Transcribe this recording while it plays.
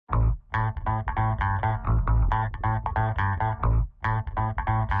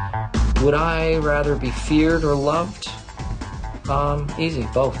Would I rather be feared or loved? Easy,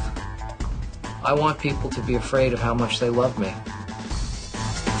 both. I want people to be afraid of how much they love me.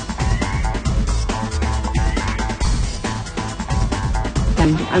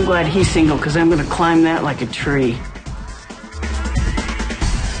 And I'm glad he's single because I'm going to climb that like a tree.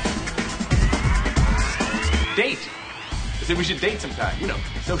 Date. I said we should date sometime. You know,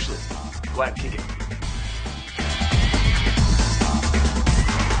 socially. Go out and kick it.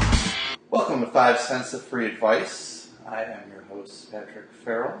 Welcome to 5 Cents of Free Advice. I am your host, Patrick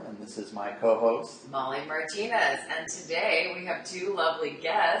Farrell, and this is my co-host, Molly Martinez. And today we have two lovely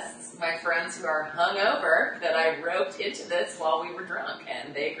guests, my friends who are hungover, that I roped into this while we were drunk,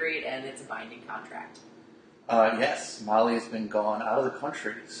 and they agreed, and it's a binding contract. Yes, Molly has been gone out of the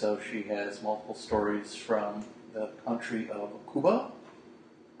country, so she has multiple stories from the country of Cuba,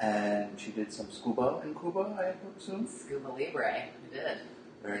 and she did some scuba in Cuba, I assume? Scuba Libre, I did.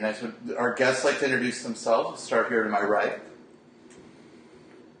 Very nice. Would our guests like to introduce themselves? We'll start here to my right.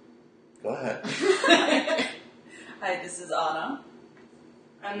 Go ahead. Hi, this is Anna.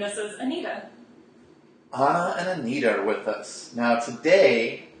 And this is Anita. Anna and Anita are with us. Now,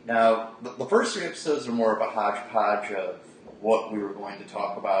 today, the first 3 episodes are more of a hodgepodge of what we were going to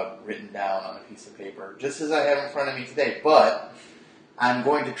talk about written down on a piece of paper, just as I have in front of me today. But I'm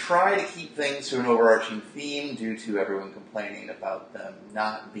going to try to keep things to an overarching theme due to everyone complaining about them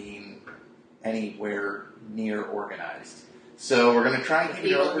not being anywhere near organized. So we're going to try and keep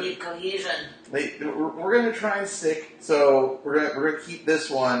People need cohesion. We're going to try and stick. So we're going to keep this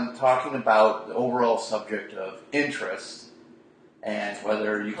one talking about the overall subject of interest and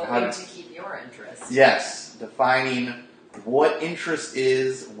whether you hoping to keep your interest. Yes, defining what interest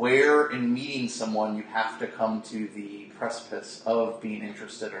is, where in meeting someone you have to come to the precipice of being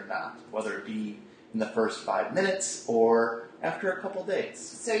interested or not, whether it be in the first 5 minutes or after a couple dates.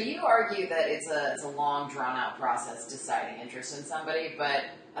 So you argue that it's a long, drawn-out process deciding interest in somebody, but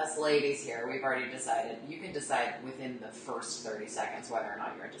us ladies here, we've already decided. You can decide within the first 30 seconds whether or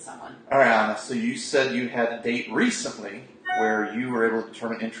not you're into someone. All right, Anna, so you said you had a date recently where you were able to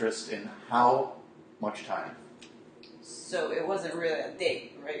determine interest in how much time? So it wasn't really a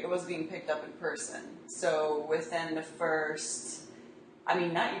date, right? It was being picked up in person. So within the first,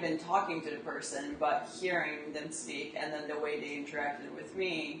 not even talking to the person, but hearing them speak and then the way they interacted with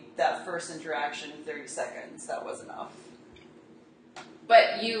me, that first interaction, 30 seconds, that was enough.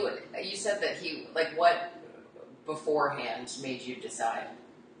 But you said that what beforehand made you decide?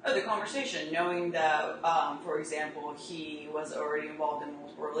 The conversation, knowing that, for example, he was already involved in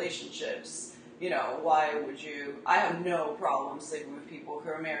multiple relationships. Why would you... I have no problem sleeping with people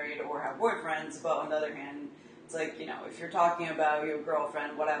who are married or have boyfriends, but on the other hand, it's like, if you're talking about your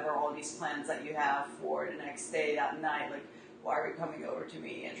girlfriend, whatever, all these plans that you have for the next day, that night, why are you coming over to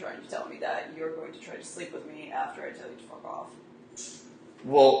me and trying to tell me that you're going to try to sleep with me after I tell you to fuck off?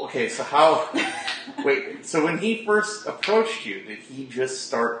 Well, okay, so how... Wait, so when he first approached you, did he just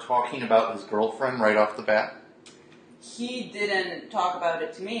start talking about his girlfriend right off the bat? He didn't talk about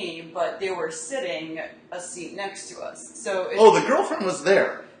it to me, but they were sitting a seat next to us. So the girlfriend was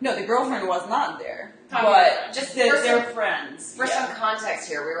there. No, the girlfriend was not there. But just they're friends. For some context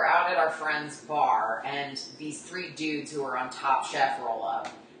here, we were out at our friend's bar, and these 3 dudes who were on Top Chef roll up.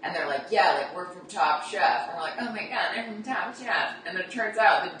 And they're like, we're from Top Chef. And we're like, oh my god, they're from Top Chef. And then it turns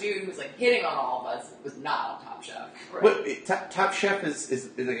out the dude who's hitting on all of us was not on Top Chef. Right. What, Top Chef is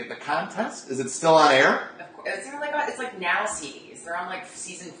it the contest? Is it still on air? Of course. It's like Now CDs. They're on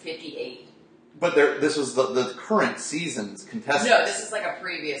season 58. But this was the current season's contestant. No, this is a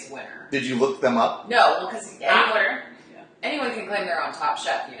previous winner. Did you look them up? No, because anyone can claim they're on Top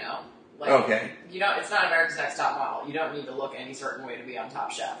Chef, Okay. It's not America's Next Top Model. You don't need to look any certain way to be on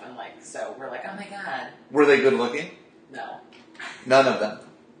Top Chef. And so we're like, oh my god. Were they good looking? No. None of them.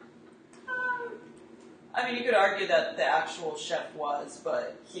 You could argue that the actual chef was,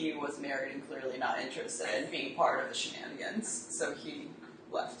 but he was married and clearly not interested in being part of the shenanigans, so he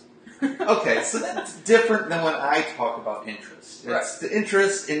left. Okay, so that's different than when I talk about interest. Right. It's the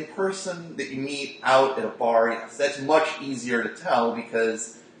interest in person that you meet out at a bar. Yes, that's much easier to tell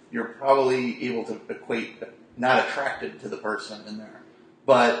because you're probably able to equate not attracted to the person in there.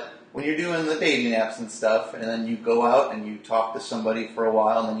 But when you're doing the dating apps and stuff, and then you go out and you talk to somebody for a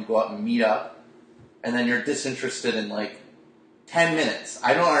while, and then you go out and meet up, and then you're disinterested in 10 minutes.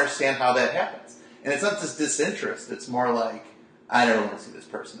 I don't understand how that happens. And it's not just disinterest. It's more I never want to see this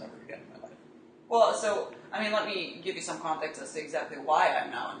person ever again in my life. Well, so I mean, let me give you some context as to exactly why I'm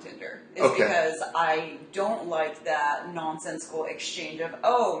now on Tinder. It's Okay. because I don't like that nonsensical exchange of,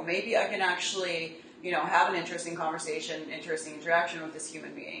 oh, maybe I can actually, have an interesting conversation, interesting interaction with this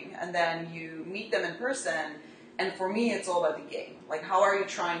human being. And then you meet them in person, and for me, it's all about the game. Like, how are you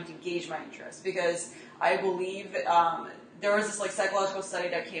trying to gauge my interest? Because I believe there was this psychological study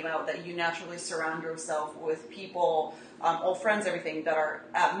that came out that you naturally surround yourself with people, all friends, everything, that are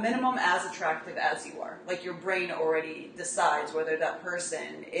at minimum as attractive as you are. Like, your brain already decides whether that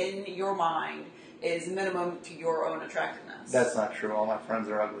person in your mind is minimum to your own attractiveness. That's not true. All my friends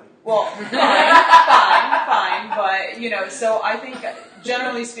are ugly. Well, fine, but, so I think,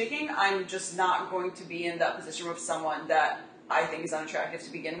 generally speaking, I'm just not going to be in that position with someone that I think is unattractive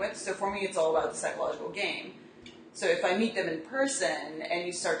to begin with. So for me, it's all about the psychological game. So if I meet them in person and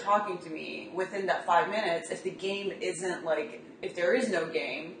you start talking to me, within that 5 minutes, if the game isn't if there is no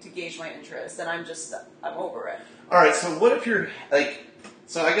game to gauge my interest, then I'm over it. All right, so what if you're,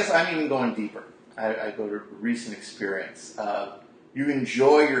 so I guess I'm even going deeper. I go to recent experience. You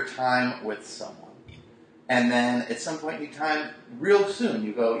enjoy your time with someone, and then at some point in time, real soon,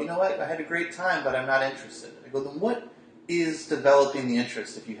 you go, you know what, I had a great time, but I'm not interested. I go, then what is developing the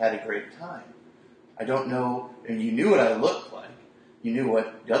interest if you had a great time? I don't know, and you knew what I looked like. You knew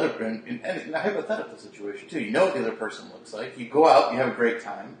what the other, and in a hypothetical situation too, you know what the other person looks like. You go out, you have a great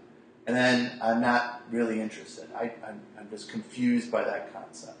time, and then I'm not really interested. I'm just confused by that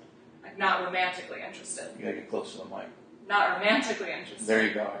concept. Like, not romantically interested. You gotta get close to the mic. Not romantically interested. There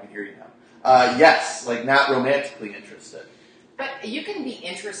you go, I can hear you now. Yes, not romantically interested. But you can be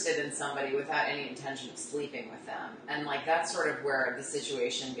interested in somebody without any intention of sleeping with them. And, that's sort of where the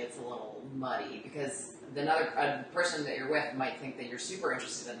situation gets a little muddy, because a person that you're with might think that you're super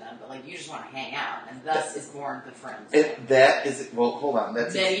interested in them, but, you just want to hang out, and thus is born the friend zone. Well, hold on.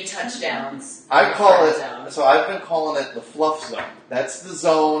 That's many touchdowns. I call it, zone. so I've been calling it the fluff zone. That's the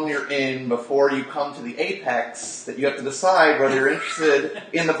zone you're in before you come to the apex that you have to decide whether you're interested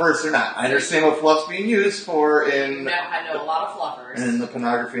in the person or not. I understand what fluff's being used for I know a lot of fluffers. in the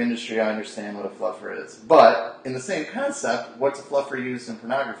pornography industry. I understand what a fluffer is. But in the same concept, what's a fluffer used in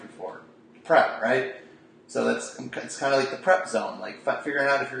pornography for? Prep, right? So it's kind of like the prep zone, figuring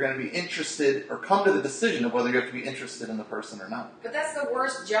out if you're going to be interested or come to the decision of whether you have to be interested in the person or not. But that's the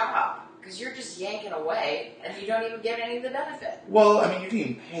worst job, because you're just yanking away, and you don't even get any of the benefit. Well, I mean, you're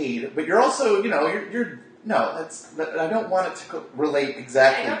getting paid, but you're also, I don't want it to relate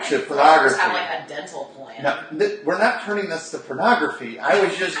exactly to pornography. Have a dental plan. No, we're not turning this to pornography. I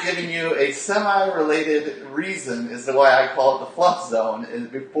was just giving you a semi-related reason as to why I call it the fluff zone, is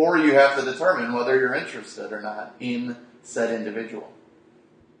before you have to determine whether you're interested or not in said individual.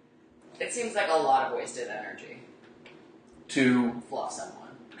 It seems like a lot of wasted energy To fluff someone.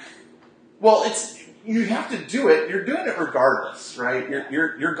 Well, you have to do it. You're doing it regardless, right?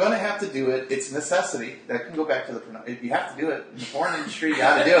 You're going to have to do it. It's necessity. That can go back to you have to do it. In the porn industry, you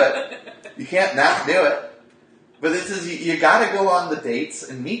got to do it. You can't not do it. But you got to go on the dates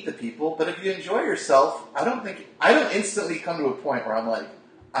and meet the people. But if you enjoy yourself, I don't instantly come to a point where I'm like,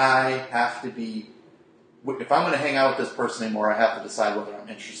 I have to be. If I'm going to hang out with this person anymore, I have to decide whether I'm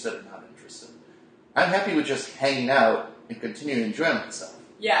interested or not interested. I'm happy with just hanging out and continuing to enjoy myself.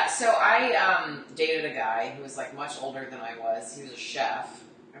 Yeah, so I dated a guy who was much older than I was. He was a chef.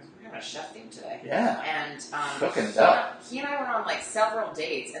 We're having a chef theme today. Yeah. And cooking it up. He and I went on several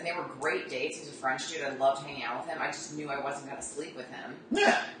dates, and they were great dates. He was a French dude. I loved hanging out with him. I just knew I wasn't going to sleep with him.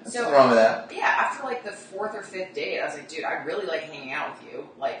 Yeah, there's nothing wrong with that. Yeah, after the fourth or fifth date, I was like, dude, I really like hanging out with you.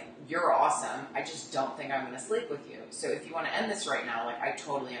 You're awesome. I just don't think I'm going to sleep with you. So if you want to end this right now, I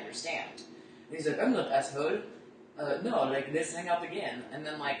totally understand. And he's like, I'm not asshole. No, let's hang out again. And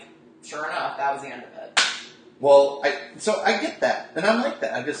then, sure enough, that was the end of it. Well, I get that, and I'm like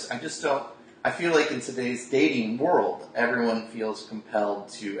that. I just don't. I feel like in today's dating world, everyone feels compelled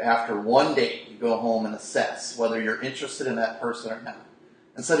to, after one date, you go home and assess whether you're interested in that person or not,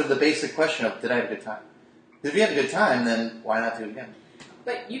 instead of the basic question of, did I have a good time? If you had a good time, then why not do it again?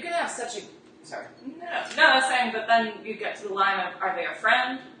 But you can have such a... Sorry. No, I was saying, but then you get to the line of, are they a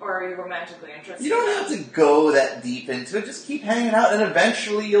friend, or are you romantically interested? You don't have to go that deep into it. Just keep hanging out, and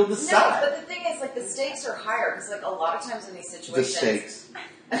eventually you'll decide. No, but the thing is, the stakes are higher, because, a lot of times in these situations... The stakes.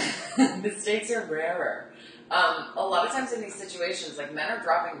 The stakes are rarer. A lot of times in these situations, men are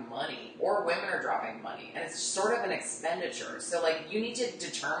dropping money, or women are dropping money, and it's sort of an expenditure. So, you need to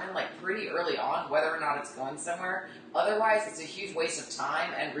determine, pretty early on whether or not it's going somewhere. Otherwise, it's a huge waste of time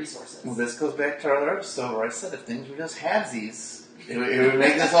and resources. Well, this goes back to our other episode where I said if things were just halvesies, it would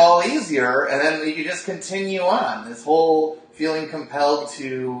make this all easier, and then you could just continue on. This whole feeling compelled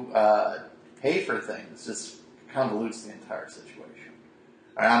to pay for things just convolutes the entire situation.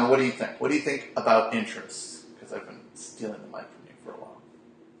 All right, Anna, what do you think? What do you think about interests? Because I've been stealing the mic from you for a while.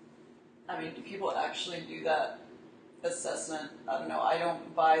 I mean, do people actually do that assessment? I don't know. I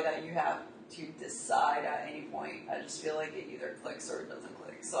don't buy that you have to decide at any point. I just feel like it either clicks or it doesn't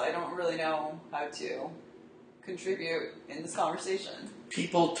click. So I don't really know how to contribute in this conversation.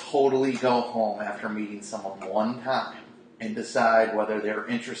 People totally go home after meeting someone one time and decide whether they're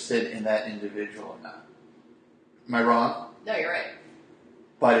interested in that individual or not. Am I wrong? No, you're right.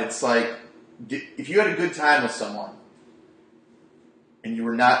 But it's like, if you had a good time with someone and you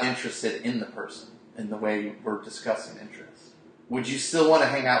were not interested in the person in the way we're discussing interests, would you still want to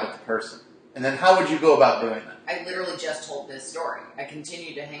hang out with the person? And then how would you go about doing that? I literally just told this story. I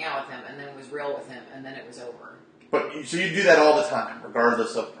continued to hang out with him, and then was real with him, and then it was over. But so you do that all the time,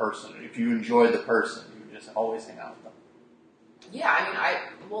 regardless of person. If you enjoy the person, you just always hang out with them. Yeah, I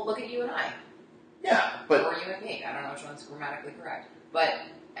mean, well, look at you and I. Yeah, but Or you and me. I don't know which one's grammatically correct. But,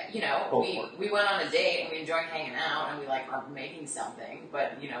 you know, Go for it. we went on a date, and we enjoyed hanging out, and we, like, are making something,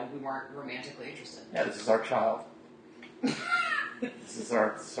 but, you know, we weren't romantically interested. yeah, this is our child. This is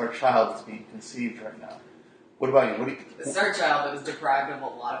our child that's being conceived right now. What about you? This is our child that was deprived of a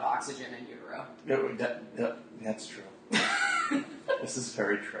lot of oxygen in utero. That's true. This is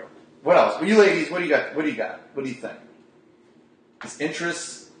very true. What else? Well, you ladies, what do you got? What do you got? What do you think? Is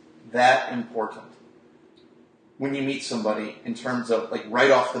interest that important when you meet somebody in terms of, like, right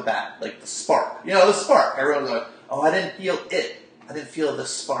off the bat, like the spark? You know, the spark. Everyone's like, oh, I didn't feel it. I didn't feel the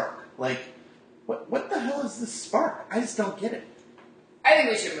spark. Like, what the hell is this spark? I just don't get it. I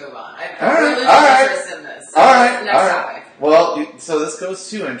think we should move on. I All right, really all right. interest in this. So All right, next all right. topic. Well, so this goes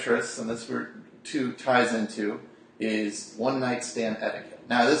to interests, and this ties into is one-night stand etiquette.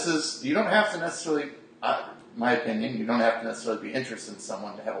 Now, this is, you don't have to necessarily, my opinion, you don't have to necessarily be interested in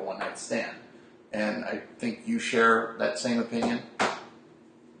someone to have a one-night stand. And I think you share that same opinion.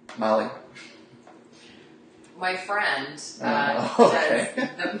 Molly? My friend okay.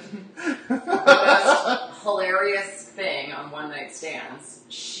 says the most hilarious thing on one-night stands,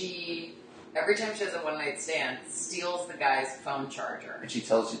 every time she has a one-night stand, steals the guy's phone charger. And she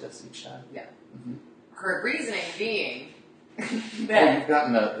tells you this each time? Yeah. Mm-hmm. Her reasoning being Oh, that... you've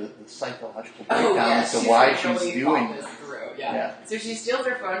gotten the psychological Oh, breakdown yeah, as to why she's really doing thought this. this through. Yeah. Yeah. So she steals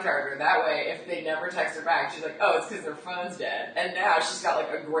her phone charger. That way, if they never text her back, she's like, oh, it's because their phone's dead. And now she's got,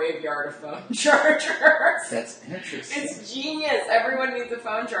 like, a graveyard of phone chargers. That's interesting. It's genius. Everyone needs a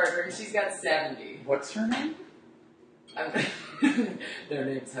phone charger, and she's got 70. What's her name? Their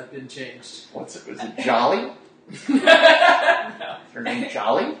names have been changed. Was it Jolly? No. Her name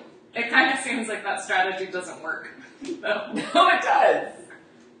Jolly? It kind of seems like that strategy doesn't work. No. No, it does.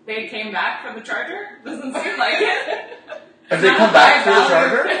 They came back for the charger? Doesn't seem like it. Have they come back for the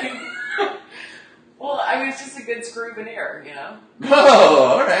charger? Well, I mean, it's just a good screw veneer, you know? Oh,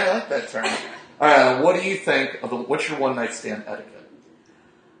 all right. I like that term. All right. What do you think of what's your one-night stand etiquette?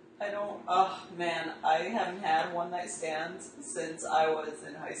 I don't, oh man, I haven't had one night stands since I was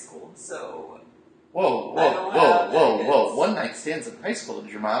in high school, so Whoa. I don't have etiquettes. One-night stands in high school.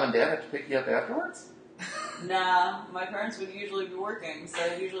 Did your mom and dad have to pick you up afterwards? nah, my parents would usually be working, so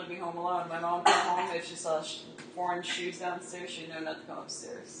I'd usually be home alone. My mom would come home, if she saw foreign shoes downstairs, she'd know not to come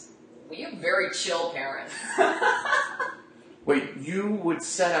upstairs. Well, you have very chill parents. Wait, you would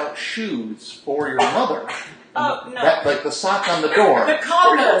set out shoes for your mother? Oh, no. That, like the sock on the door. The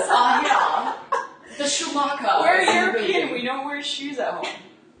condoms, yeah. The Schumacher. We're European, we don't wear shoes at home.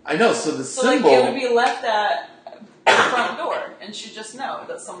 I know. So the So, like, symbol. it would be left at the front door, and she'd just know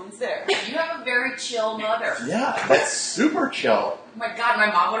that someone's there. You have a very chill mother. Yeah, that's super chill. Oh my god, my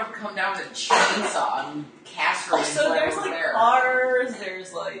mom would have come down with a chainsaw and castrated So there's, over like, there. bars,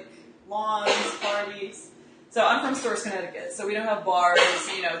 there's, like, lawns, parties. So I'm from Storrs, Connecticut, so we don't have bars,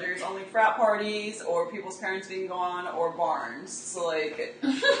 you know, there's only frat parties, or people's parents being gone, or barns. So, like,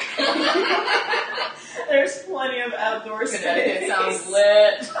 there's plenty of outdoor space. Connecticut sounds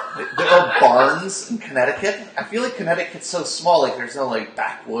lit. There are barns in Connecticut. I feel like Connecticut's so small, like there's no like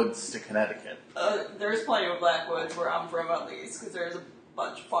backwoods to Connecticut. There's plenty of backwoods where I'm from, at least, because there's a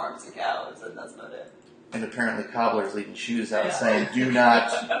bunch of farms and cows, and that's about it. And apparently cobblers leaving shoes out Yeah. saying, do not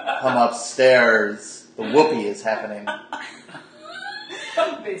come upstairs. The whoopee is happening.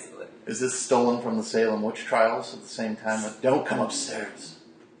 Basically. Is this stolen from the Salem witch trials at the same time? Like, don't come upstairs.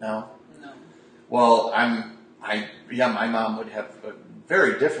 No? No. Well, my mom would have a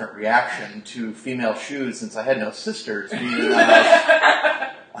very different reaction to female shoes since I had no sisters being in the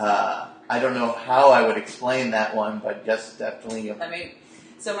house. I don't know how I would explain that one, but yes, definitely. I mean,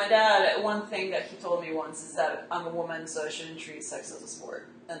 so my dad, one thing that he told me once is that I'm a woman, so I shouldn't treat sex as a sport,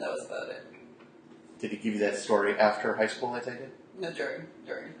 and that was about it. Did he give you that story after high school, I take it? No, during.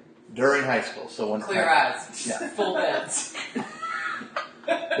 During high school. So when Clear eyes. Yeah. Full beds.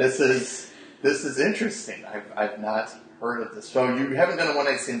 This is interesting. I've not heard of this. So you haven't done a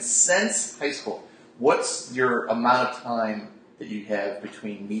one-night stand since high school. What's your amount of time that you have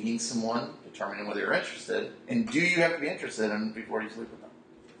between meeting someone, determining whether you're interested, and do you have to be interested in them before you sleep with them?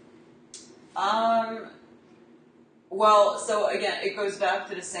 Well, so again, it goes back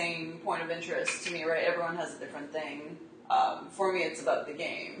to the same point of interest to me, right? Everyone has a different thing. For me, it's about the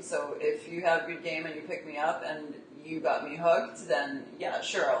game. So if you have a good game and you pick me up and you got me hooked, then yeah,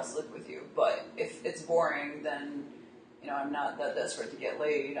 sure, I'll sleep with you. But if it's boring, then, I'm not that desperate to get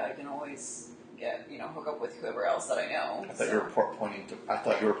laid. I can always hook up with whoever else that I know. I thought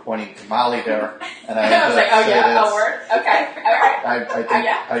you were pointing to Molly there, and I I was like, oh yeah, a word? Okay,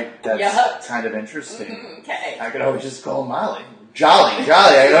 alright. That's kind of interesting. Okay. I could always just call Molly. Jolly.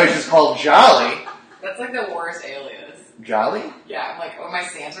 I could always just call Jolly. That's like the worst alias. Jolly? Yeah, I'm like, oh, my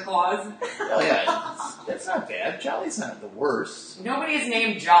Santa Claus? Oh yeah, that's not bad. Jolly's not the worst. Nobody is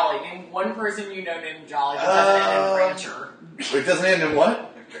named Jolly. Name one person you know named Jolly that doesn't end in Rancher. It doesn't end in what?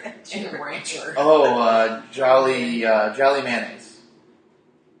 In Rancher. Oh, Jolly Mayonnaise.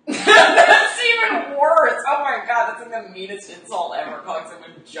 That's even worse. Oh my god, that's like the meanest insult ever, calling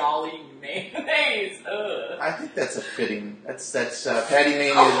someone Jolly Mayonnaise. Ugh. I think that's a fitting. That's Patty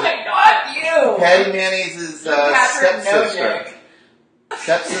Mayonnaise. Oh my god, you! Patty Mayonnaise's stepsister.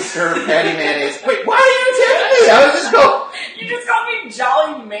 Stepsister of Patty Mayonnaise. Wait, why are you telling me? I was just going. You just called me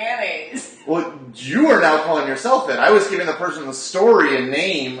Jolly Mayonnaise. Well, you are now calling yourself it. I was giving the person the story and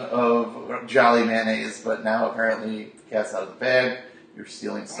name of Jolly Mayonnaise, but now apparently the cat's out of the bag. You're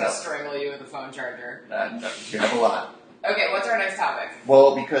stealing I'm gonna stuff. strangle you with a phone charger. You have a lot. Okay, what's our next topic?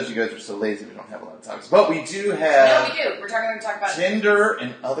 Well, because you guys are so lazy, we don't have a lot of topics. But we do have... No, we do. We're going to talk about... Tinder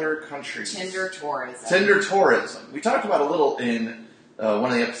in other countries. Tinder tourism. Tinder tourism. We talked about a little in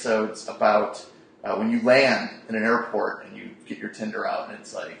one of the episodes about when you land in an airport and you get your Tinder out and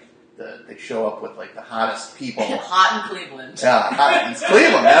it's like, they show up with like the hottest people. Hot in Cleveland. Yeah, hot. It's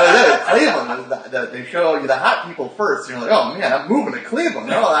Cleveland. That was it. Cleveland. They show you the hot people first. And you're like, oh man, I'm moving to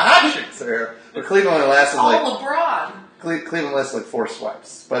Cleveland. All the hot chicks are here. But Cleveland lasts all LeBron. Cleveland lasts like 4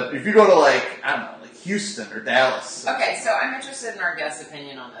 swipes. But if you go to like Houston or Dallas. Okay, so I'm interested in our guest's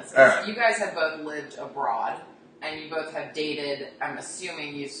opinion on this. All right. You guys have both lived abroad, and you both have dated, I'm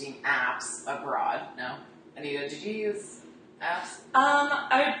assuming, using apps abroad. No? Anita, did you use apps?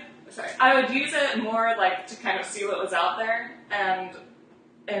 I would use it more like to kind of see what was out there, and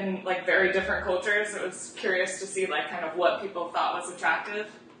in like very different cultures, it was curious to see like kind of what people thought was attractive.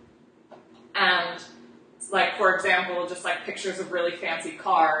 And like, for example, just like pictures of really fancy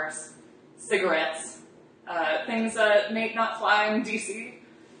cars, cigarettes, things that may not fly in DC.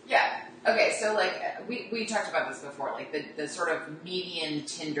 Yeah. Okay, so like we talked about this before, like the sort of median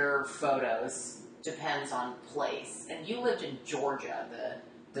Tinder photos depends on place. And you lived in Georgia,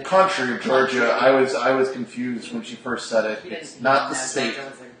 the country of Georgia. I was confused when she first said it. It's not the state. Georgia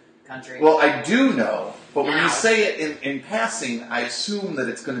was a country. Well, I do know, but when Now. you say it in passing, I assume that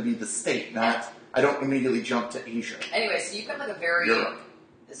it's going to be the state, not. I don't immediately jump to Asia. Anyway, so you've got like a very Europe.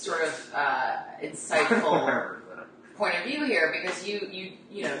 sort of insightful point of view here because you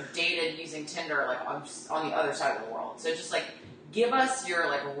dated using Tinder like on the other side of the world. So just like give us your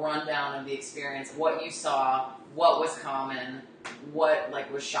like rundown of the experience, what you saw, what was common, what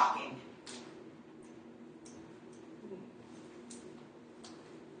like was shocking.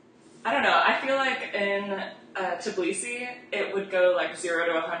 I don't know. I feel like in Tbilisi, it would go like 0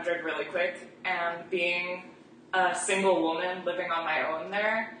 to 100 really quick. And being a single woman living on my own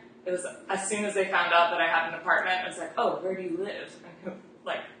there, it was as soon as they found out that I had an apartment, it was like, oh, where do you live? And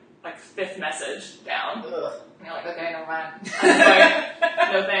like fifth message down. Ugh. And you're like, okay, never mind.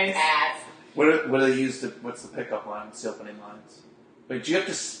 Like, no thanks. Ads. What do they use what's the pickup line? What's the opening lines? Like, do you have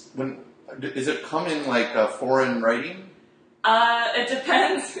to, does it come in like foreign writing? It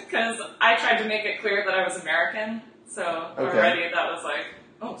depends, because I tried to make it clear that I was American, so already that was like,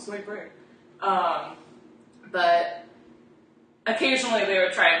 oh, swipe right. But occasionally they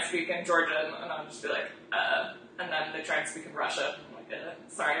would try and speak in Georgian, and I'd just be like, and then they try and speak in Russian. I'm like,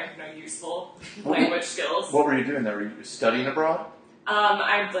 sorry, I have no useful language skills. What were you doing there? Were you studying abroad?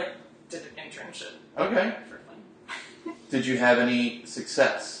 I did an internship. Okay. For fun. Did you have any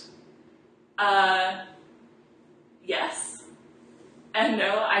success? Yes. And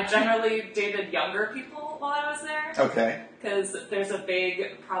no, I generally dated younger people while I was there. Okay. Because there's a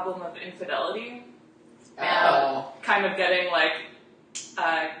big problem of infidelity. Oh. And kind of getting,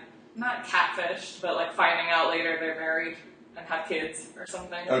 not catfished, but, finding out later they're married and have kids or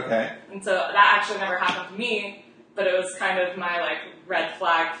something. Okay. And so that actually never happened to me, but it was kind of my like red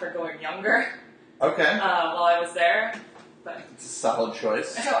flag for going younger Okay. while I was there. But It's a solid choice.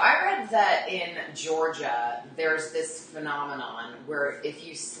 So I read that in Georgia, there's this phenomenon where if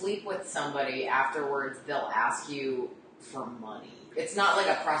you sleep with somebody afterwards, they'll ask you for money. It's not like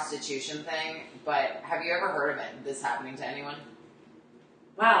a prostitution thing, but have you ever heard of this happening to anyone?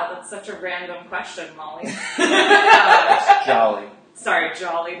 wow, that's such a random question, Molly. Jolly. Sorry,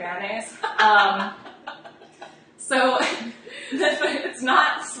 Jolly Mayonnaise. So it's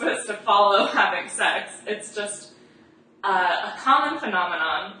not supposed to follow having sex. It's just a common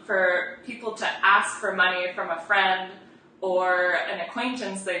phenomenon for people to ask for money from a friend or an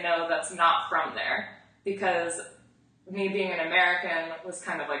acquaintance they know that's not from there. Because me being an American was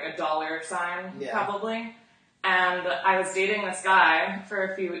kind of like a dollar sign, Yeah. probably. And I was dating this guy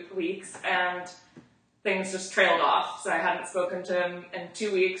for a few weeks, and things just trailed off. So I hadn't spoken to him in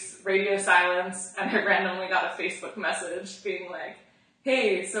 2 weeks, radio silence, and I randomly got a Facebook message being like,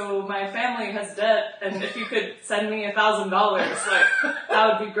 hey, so my family has debt, and if you could send me $1,000, like,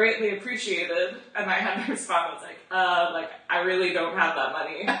 that would be greatly appreciated. And I had to respond, I was like, I really don't have that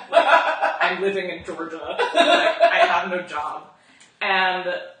money. Like, I'm living in Georgia. Like, I have no job.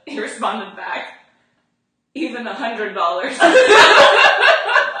 And he responded back, even $100.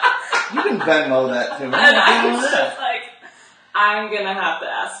 You can Venmo that to me. And I was just like, I'm gonna have to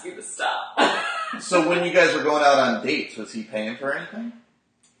ask you to stop. So when you guys were going out on dates, was he paying for anything?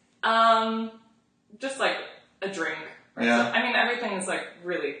 Just like a drink. Yeah. I mean, everything is like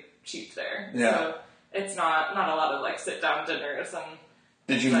really cheap there. Yeah. So it's not a lot of like sit down dinners and.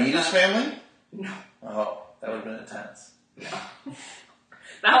 Did you like meet his that. family? No. Oh, that would have been intense.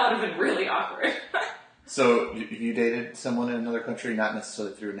 That would have been really awkward. So you dated someone in another country, not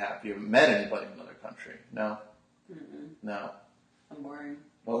necessarily through an app. You haven't met anybody in another country. No. No. I'm boring.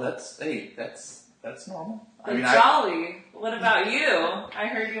 Well, that's normal. But Jolly, what about you? I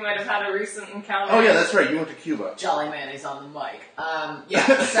heard you might have had a recent encounter. Oh yeah, that's right. You went to Cuba. Jolly Mayonnaise on the mic. Yeah,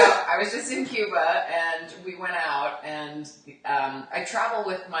 so I was just in Cuba, and we went out, and I travel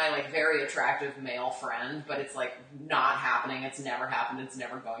with my like very attractive male friend, but it's like not happening. It's never happened. It's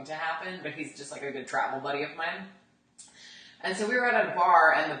never going to happen. But he's just like a good travel buddy of mine. And so we were at a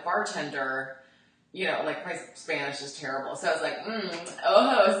bar, and the bartender, you know, like my Spanish is terrible, so I was like,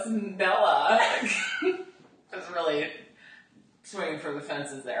 ojos, Bella. Like, I was really swinging for the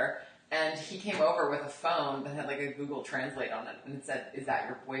fences there. And he came over with a phone that had like a Google Translate on it, and it said, "Is that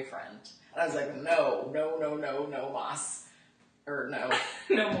your boyfriend?" And I was like, no, mas. Or no.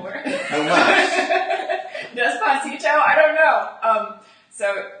 No more. No mas. Despacito? I don't know.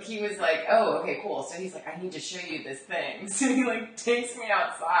 So he was like, oh, okay, cool. So he's like, I need to show you this thing. So he like takes me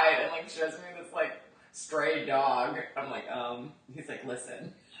outside and like shows me this like stray dog. I'm like, he's like,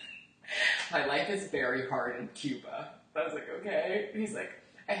 listen, my life is very hard in Cuba. I was like, okay. He's like,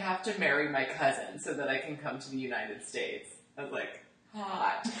 I have to marry my cousin so that I can come to the United States. I was like,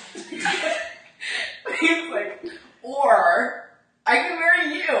 hot. He's like, or I can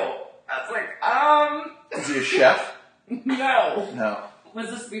marry you. I was like, Is he a chef? no. No. Was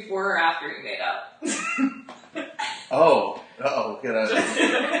this before or after you made up? Oh. Uh-oh.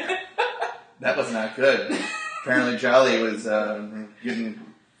 That was not good. Apparently Jolly was getting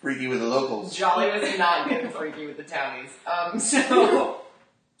freaky with the locals. Jolly was not getting freaky with the townies. So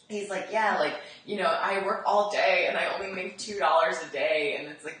he's like, yeah, like, you know, I work all day and I only make $2 a day and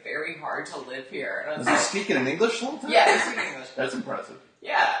it's like very hard to live here. And I was Was he like, speaking in English the whole time? yeah, he's speaking English. That's impressive.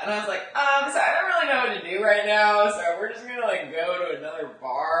 Yeah, and I was like, so I don't really know what to do right now, so we're just gonna like go to another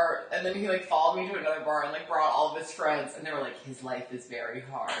bar. And then he like followed me to another bar and like brought all of his friends, and they were like, his life is very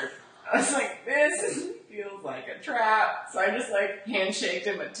hard. I was like, this feels like a trap. So I just like handshaked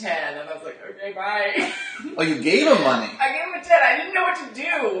him a 10, and I was like, okay, bye. Oh, you gave him money. I gave him a 10. I didn't know what to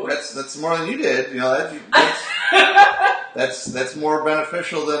do. That's more than you did. You know that's more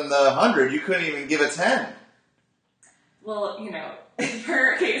beneficial than the 100. You couldn't even give a 10. Well, you know,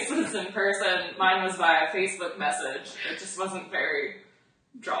 her case was in person. Mine was via Facebook message. It just wasn't very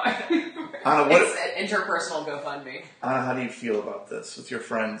drawing. Anna, It's an interpersonal GoFundMe. Anna, how do you feel about this with your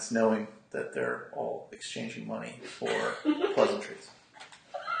friends knowing that they're all exchanging money for pleasantries?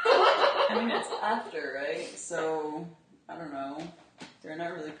 I mean, it's after, right? So, I don't know. They're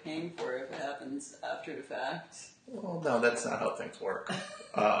not really paying for it if it happens after the fact. Well, no, that's not how things work.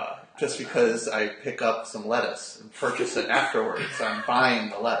 Just because I pick up some lettuce and purchase it afterwards, I'm buying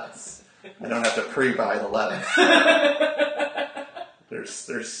the lettuce. I don't have to pre-buy the lettuce.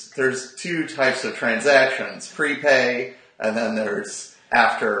 There's two types of transactions: prepay, and then there's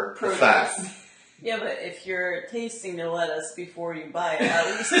after the fact. Yeah, but if you're tasting the lettuce before you buy it,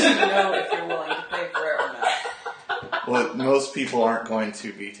 at least you know if you're willing to pay for it or not. Well, most people aren't going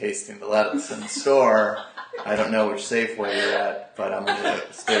to be tasting the lettuce in the store. I don't know which Safeway you're at, but I'm going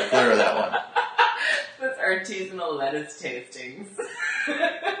to stay clear of that one. That's our artisanal lettuce tastings.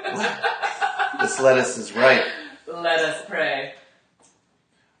 This lettuce is right. Let us pray.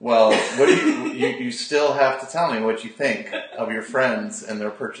 Well, what do you still have to tell me what you think of your friends and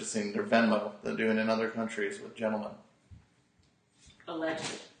their purchasing their Venmo they're doing in other countries with gentlemen.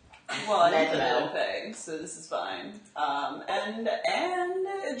 Allegedly. Well, I Let didn't pay, so this is fine. And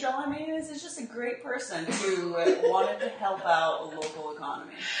John Mayonnaise is just a great person who wanted to help out a local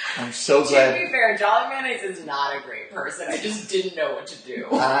economy. I'm so To glad. be fair, Jolly Mayonnaise is not a great person. I just didn't know what to do.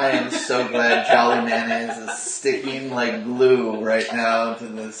 I am so glad Jolly Mayonnaise is sticking like glue right now to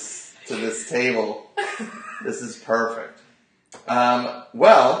this table. This is perfect.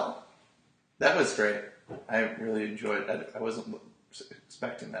 Well, that was great. I really enjoyed it. I wasn't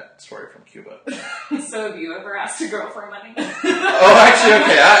expecting that story from Cuba. So have you ever asked a girl for money? Oh, actually,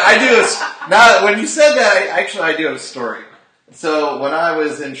 okay. I do. Now, when you said that, I do have a story. So, when I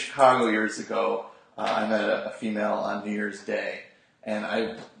was in Chicago years ago, I met a female on New Year's Day, and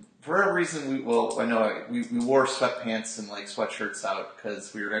for whatever reason, we wore sweatpants and like sweatshirts out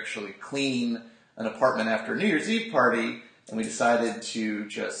because we were actually cleaning an apartment after a New Year's Eve party, and we decided to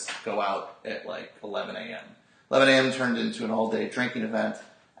just go out at like 11 a.m. 11 a.m. turned into an all-day drinking event,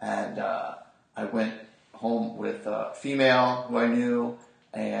 and I went home with a female who I knew,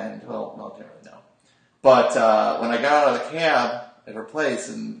 and, well, no, I didn't really know. But when I got out of the cab at her place,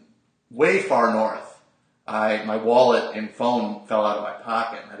 and way far north, my wallet and phone fell out of my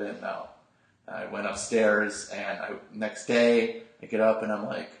pocket, and I didn't know. I went upstairs, and next day, I get up, and I'm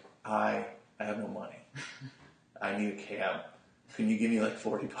like, I have no money. I need a cab. Can you give me like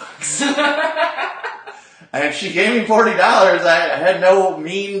 $40? And she gave me $40. I had no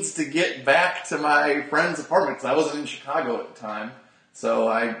means to get back to my friend's apartment because I wasn't in Chicago at the time. So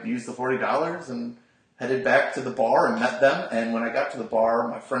I used the $40 and headed back to the bar and met them. And when I got to the bar,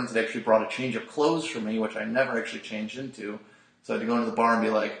 my friends had actually brought a change of clothes for me, which I never actually changed into. So I had to go into the bar and be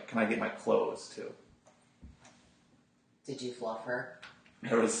like, can I get my clothes too? Did you fluff her?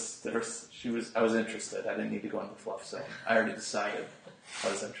 I was interested. I didn't need to go into the fluff zone. I already decided I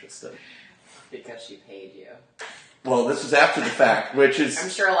was interested. Because she paid you. Well, this was after the fact, which is I'm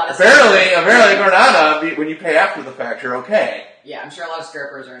sure a lot of apparently Granada. When you pay after the fact, you're okay. Yeah, I'm sure a lot of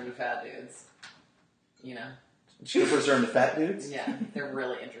strippers are into fat dudes. You know? Strippers are into fat dudes. Yeah, they're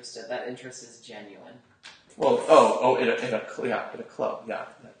really interested. That interest is genuine. Well, in a club. Yeah,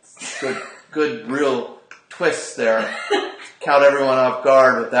 that's good, real twist there. Count everyone off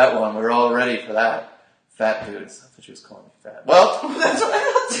guard with that one. We were all ready for that. Fat dudes. I thought she was calling me fat. Well, that's what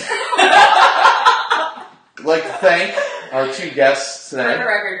I'd like to thank our two guests today. For the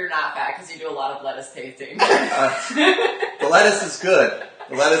record, you're not fat because you do a lot of lettuce tasting. The lettuce is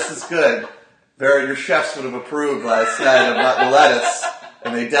good. Your chefs would have approved last night about the lettuce,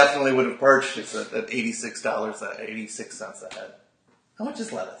 and they definitely would have purchased it at $86 86 cents a head. How much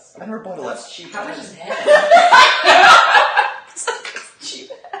is lettuce? I never bought a lettuce. Cheap. How much is head? Cheap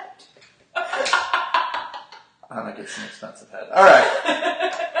head. I'm gonna get some expensive head. All right.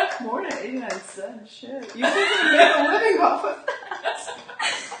 More than 89 cents, shit. You think you make a living off of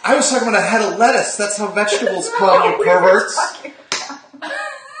that? I was talking about a head of lettuce. That's how vegetables come, you perverts.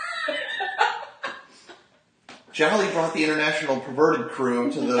 Jolly brought the international perverted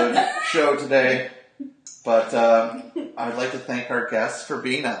crew to the show today, but I'd like to thank our guests for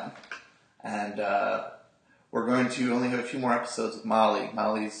being on. And we're going to only have a few more episodes with Molly.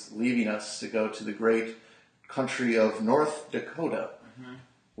 Molly's leaving us to go to the great country of North Dakota,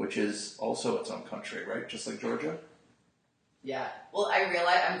 which is also its own country, right? Just like Georgia? Yeah. Well, I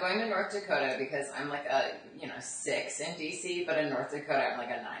realize I'm going to North Dakota because I'm like a 6 in DC, but in North Dakota I'm like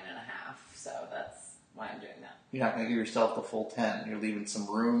a 9.5. So that's why I'm doing that. You're not going to give yourself the full 10. You're leaving some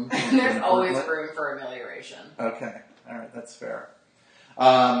room. There's always room for amelioration. Okay. All right. That's fair.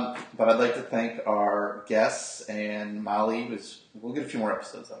 But I'd like to thank our guests and Molly. We'll get a few more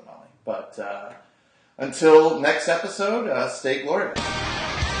episodes on Molly. But until next episode, stay glorious.